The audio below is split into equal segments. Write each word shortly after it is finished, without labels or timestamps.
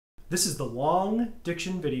This is the long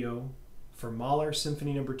diction video for Mahler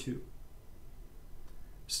Symphony No. 2.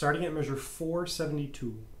 Starting at measure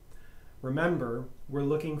 472. Remember, we're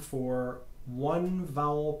looking for one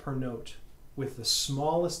vowel per note with the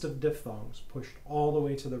smallest of diphthongs pushed all the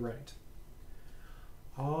way to the right.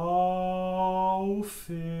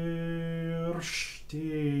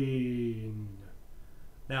 Auferstehen.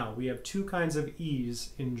 Now, we have two kinds of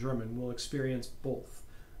E's in German. We'll experience both.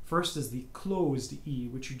 First is the closed E,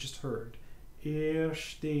 which you just heard.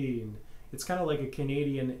 Erstehen. It's kind of like a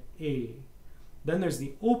Canadian A. Then there's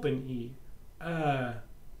the open E,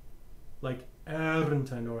 like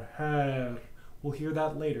ernten or Herr. We'll hear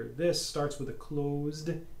that later. This starts with a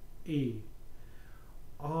closed E.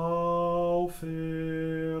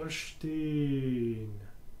 Auferstehen.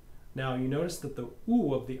 Now you notice that the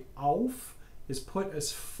U of the auf is put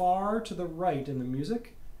as far to the right in the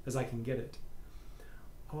music as I can get it.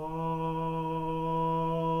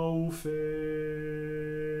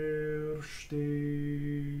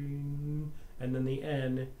 Auferstehen. And then the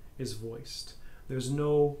N is voiced. There's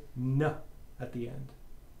no N at the end.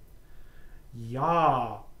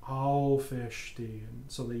 Ja, auferstehen.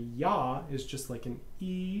 So the Ja is just like an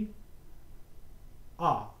E,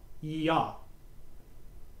 A, ja.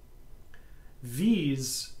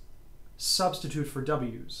 V's substitute for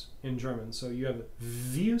W's in German. So you have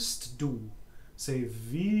wirst du. Say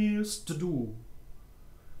wirst du.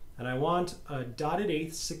 And I want a dotted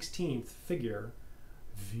 8th, 16th figure.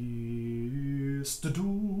 Wirst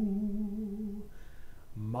du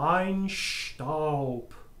mein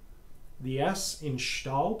Staub. The S in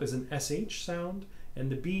Staub is an SH sound,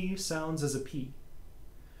 and the B sounds as a P.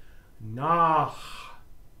 Nach.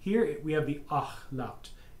 Here we have the ach laut.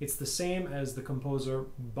 It's the same as the composer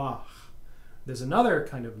Bach. There's another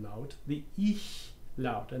kind of laut, the ich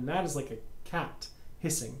laut, and that is like a cat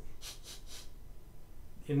hissing.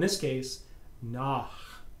 In this case,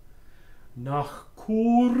 nach. Nach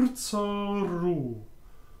kurzer Ruhe.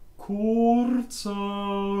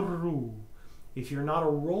 Kurzer Ruhe. If you're not a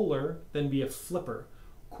roller, then be a flipper.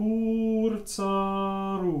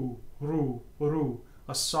 Kurzer Ruhe. Ruhe. Ruhe.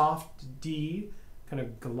 A soft D kind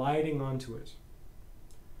of gliding onto it.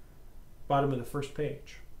 Bottom of the first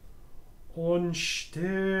page.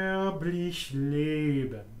 Unsterblich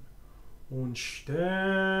leben.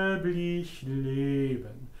 Unsterblich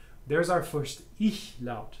leben. There's our first ich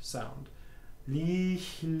laut sound.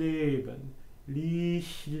 Lich leben.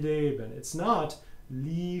 Lich leben. It's not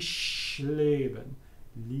lich leben.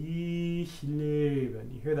 Lich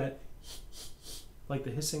leben. You hear that like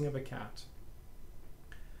the hissing of a cat.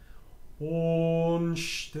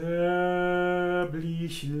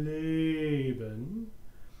 Unsterblich leben.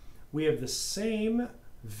 We have the same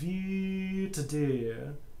wird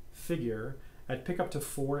der figure at pick up to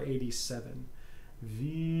 487.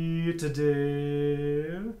 Wird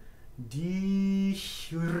der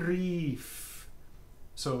dich rief.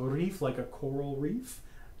 So reef like a coral reef.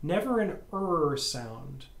 Never an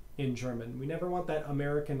sound in German. We never want that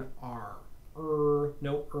American R.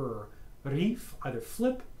 No Rief, either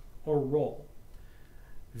flip or roll.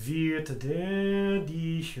 Wird der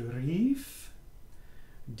dich rief,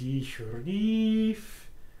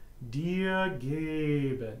 dir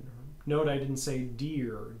geben. Note I didn't say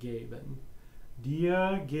dir geben.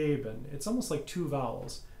 Dir geben. It's almost like two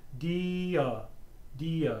vowels. Dir,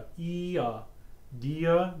 ia,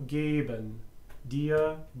 dir geben,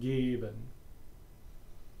 dir geben.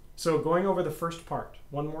 So going over the first part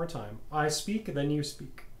one more time. I speak, then you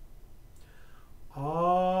speak.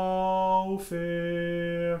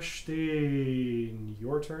 Auferstehen.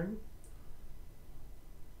 Your turn.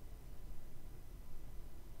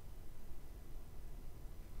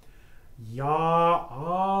 Ja,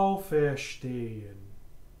 auferstehen.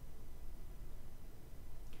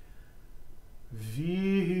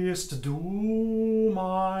 Wirst du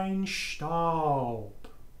mein Staub?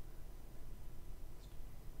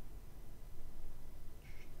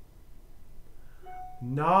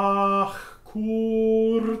 Nach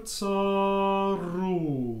kurzer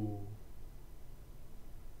Ruhe.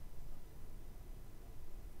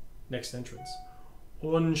 Next entrance.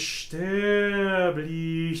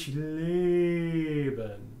 Unsterblich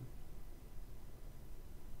leben.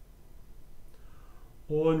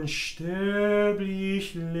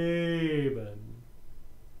 Unsterblich leben.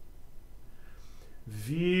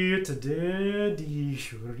 Wird der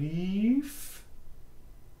dich rief,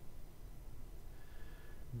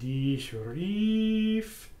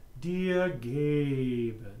 dir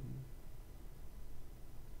geben.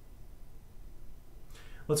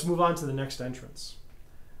 Let's move on to the next entrance.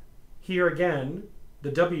 Here again,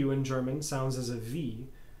 the W in German sounds as a V,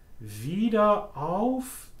 Wieder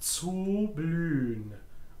aufzublühen.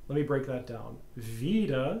 Let me break that down.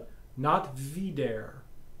 Wieder, not wieder.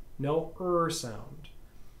 No sound.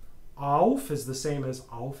 Auf is the same as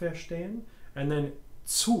auferstehen, and then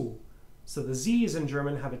zu. So the Z's in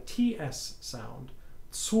German have a TS sound.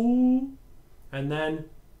 Zu, and then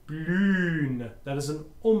blühen. That is an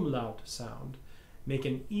umlaut sound. Make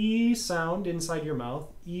an E sound inside your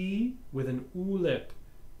mouth, E with an U lip.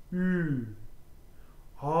 Ü.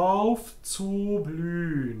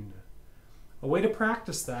 Aufzublühen. A way to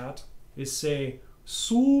practice that is say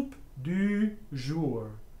soup du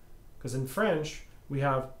jour. Because in French, we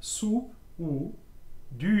have soup, ou,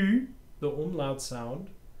 du, the umlaut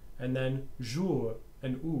sound, and then jour,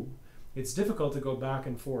 an u. It's difficult to go back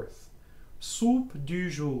and forth. Soup du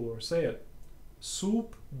jour. Say it.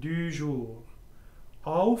 Soup du jour.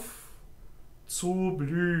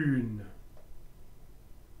 Aufzublühen.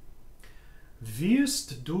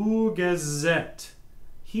 Wirst du gesät?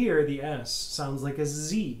 Here the S sounds like a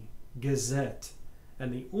Z, gesät.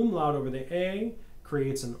 And the umlaut over the A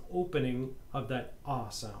creates an opening of that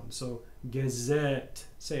A sound. So gesät,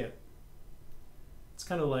 say it. It's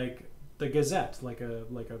kind of like the Gazette, like a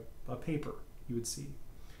paper you would see.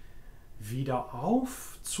 Wieder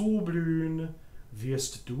aufzublühen,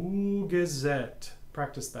 wirst du gesät.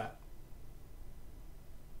 Practice that.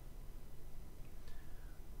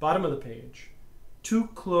 Bottom of the page.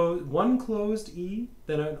 One closed E,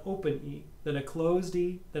 then an open E, then a closed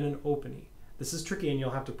E, then an open E. This is tricky and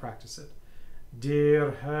you'll have to practice it.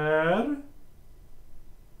 Der Herr,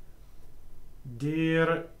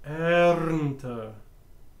 der Ernte.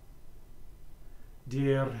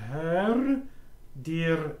 Der Herr,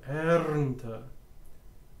 der Ernte.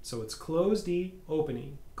 So it's closed E, open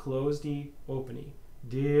E, closed E, open E.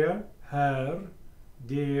 Der Herr,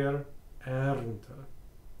 der Ernte.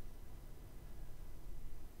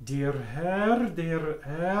 Der Herr der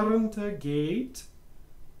Ernte geht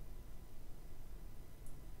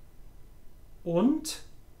und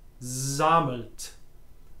sammelt.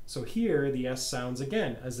 So here the S sounds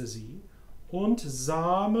again as a Z. Und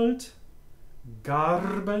sammelt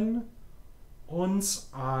Garben uns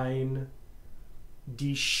ein,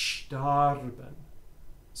 die starben.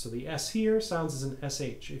 So the S here sounds as an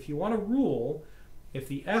SH. If you want a rule, if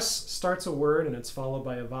the S starts a word and it's followed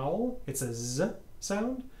by a vowel, it's a Z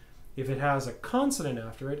sound. If it has a consonant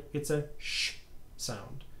after it, it's a sh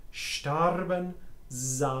sound. Starben,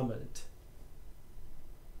 sammelt.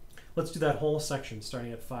 Let's do that whole section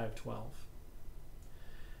starting at 5:12.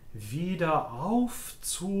 Wieder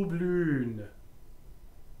aufzublühen.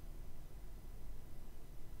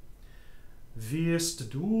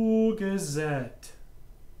 Wirst du gesät.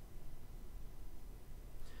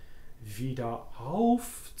 Wieder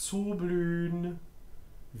aufzublühen.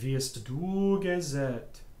 Wirst du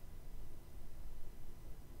gesät.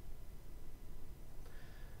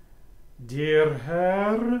 Der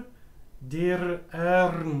Herr der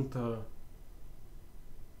Ernte.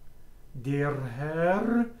 Der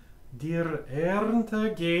Herr der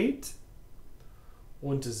Ernte geht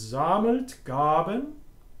und sammelt Gaben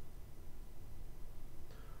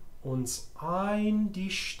uns ein,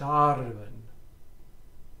 die starben.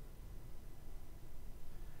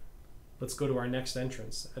 Let's go to our next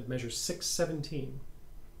entrance at measure 6:17.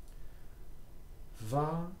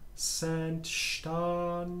 Was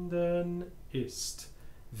entstanden ist.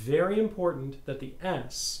 Very important that the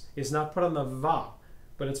S is not put on the va,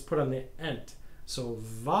 but it's put on the ent. So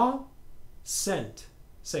va sent.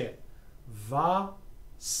 Say it. Va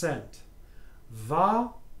sent.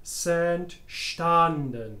 Va sent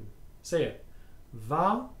standen. Say it.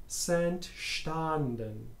 Va sent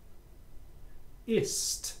standen.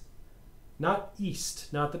 Ist. Not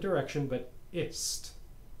east, not the direction, but ist.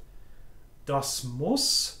 Das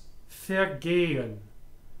muss vergehen.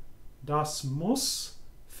 Das muss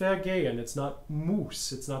vergehen. It's not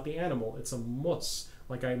muss. It's not the animal. It's a muss.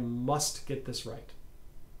 Like I must get this right.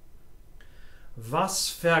 Was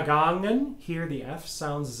vergangen. Here the F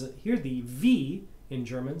sounds. Here the V in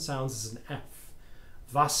German sounds as an F.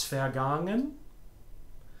 Was vergangen.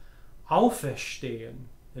 Auferstehen.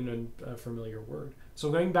 In a familiar word. So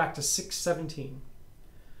going back to 6:17.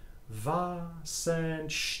 Was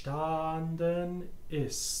entstanden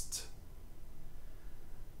ist.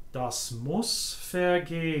 Das muss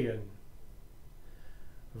vergehen.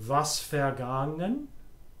 Was vergangen,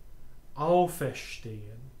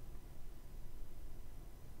 auferstehen.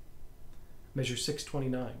 Measure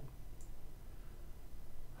 6:29.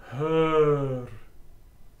 Hör.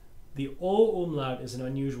 The O umlaut is an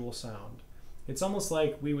unusual sound. It's almost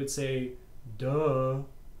like we would say duh,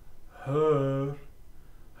 hör.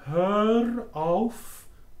 Hör auf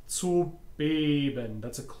zu beben.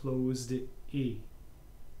 That's a closed E.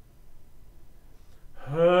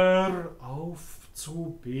 Hör auf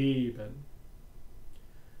zu beben.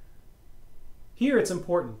 Here it's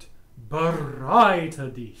important.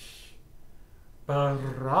 Bereite dich.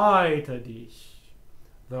 Bereite dich.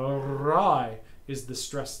 The Rai is the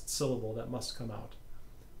stressed syllable that must come out.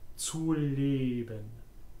 Zu leben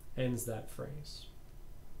ends that phrase.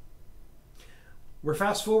 We're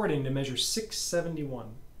fast forwarding to measure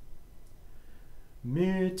 671.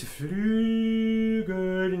 Mit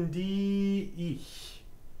Flügeln die ich.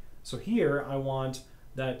 So here I want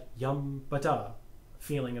that yum bata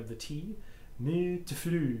feeling of the T. Mit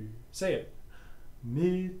Flü. Say it.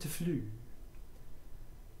 Mit Flü.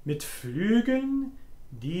 Mit Flügeln,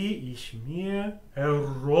 die ich mir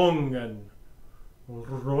errungen.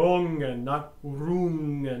 Rungen, not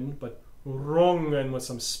rungen, but rungen with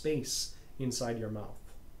some space inside your mouth.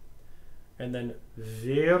 And then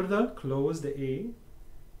werde, close the E.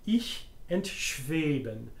 Ich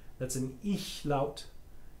entschweben. That's an Ich laut.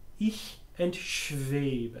 Ich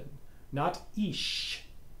entschweben. Not ish.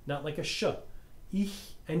 Not like a sh.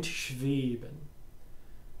 Ich entschweben.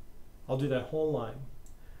 I'll do that whole line.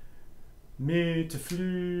 Mit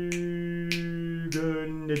Flügeln,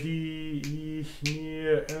 die ich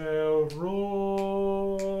mir errungen,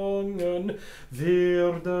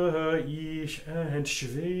 werde ich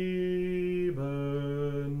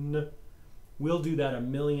entschweben. We'll do that a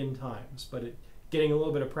million times, but getting a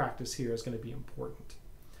little bit of practice here is going to be important.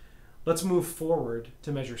 Let's move forward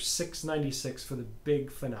to measure 696 for the big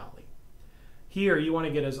finale. Here you want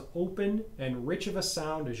to get as open and rich of a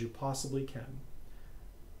sound as you possibly can.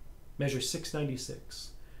 Measure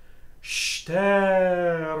 696.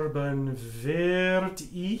 Sterben werd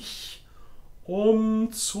ich,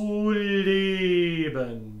 zu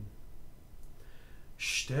leben.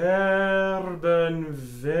 Sterben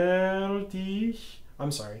werd ich,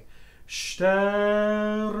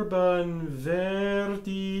 sterben werd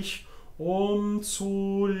ich,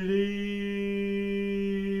 zu leben.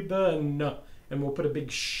 And we'll put a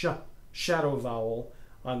big shadow vowel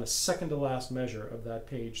on the second to last measure of that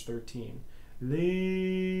page 13. Leben.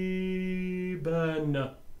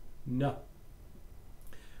 Na.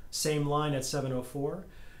 Same line at 704.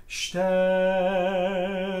 Sterben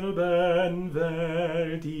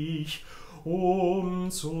werd ich,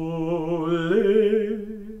 zu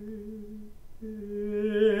leben.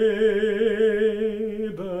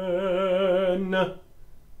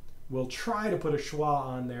 We'll try to put a schwa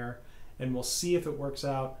on there, and we'll see if it works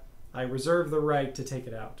out. I reserve the right to take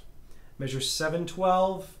it out. Measure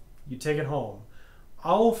 712, you take it home.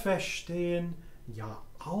 Auferstehen, ja,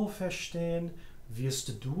 auferstehen,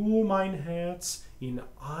 wirst du mein Herz in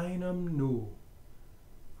einem Nu.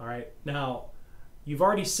 All right, now, you've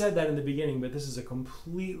already said that in the beginning, but this is a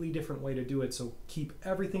completely different way to do it, so keep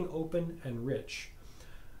everything open and rich.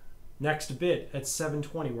 Next bit at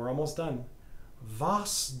 720, we're almost done.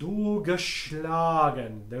 Was du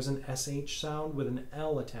geschlagen. There's an SH sound with an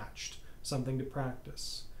L attached. Something to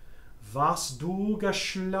practice. Was du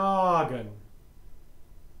geschlagen.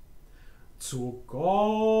 Zu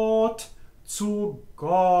Gott, zu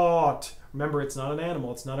Gott. Remember, it's not an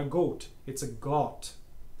animal, it's not a goat, it's a Gott.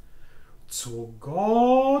 Zu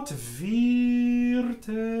Gott wird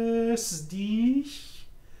es dich.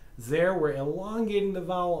 There we're elongating the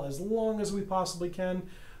vowel as long as we possibly can.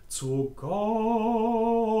 Zu Gott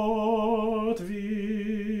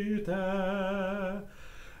wird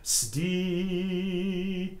es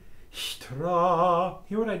dich tra.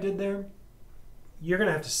 Hear what I did there? You're going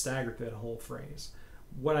to have to stagger through that whole phrase.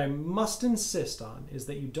 What I must insist on is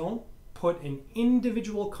that you don't put an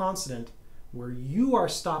individual consonant where you are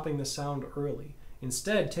stopping the sound early.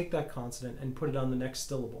 Instead, take that consonant and put it on the next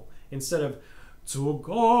syllable. Instead of zu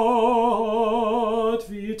Gott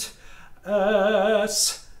wird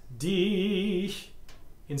es dich.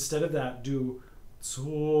 Instead of that, do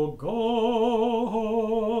zu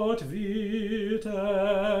Gott wird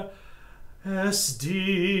es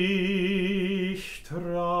dich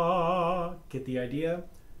tra. Get the idea?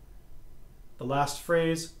 The last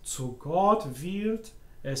phrase, zu Gott wird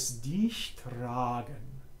es dich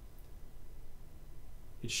tragen.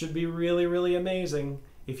 It should be really, really amazing.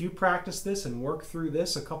 If you practice this and work through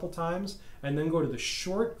this a couple times and then go to the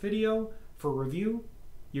short video for review,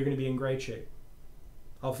 you're going to be in great shape.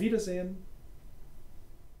 Auf Wiedersehen.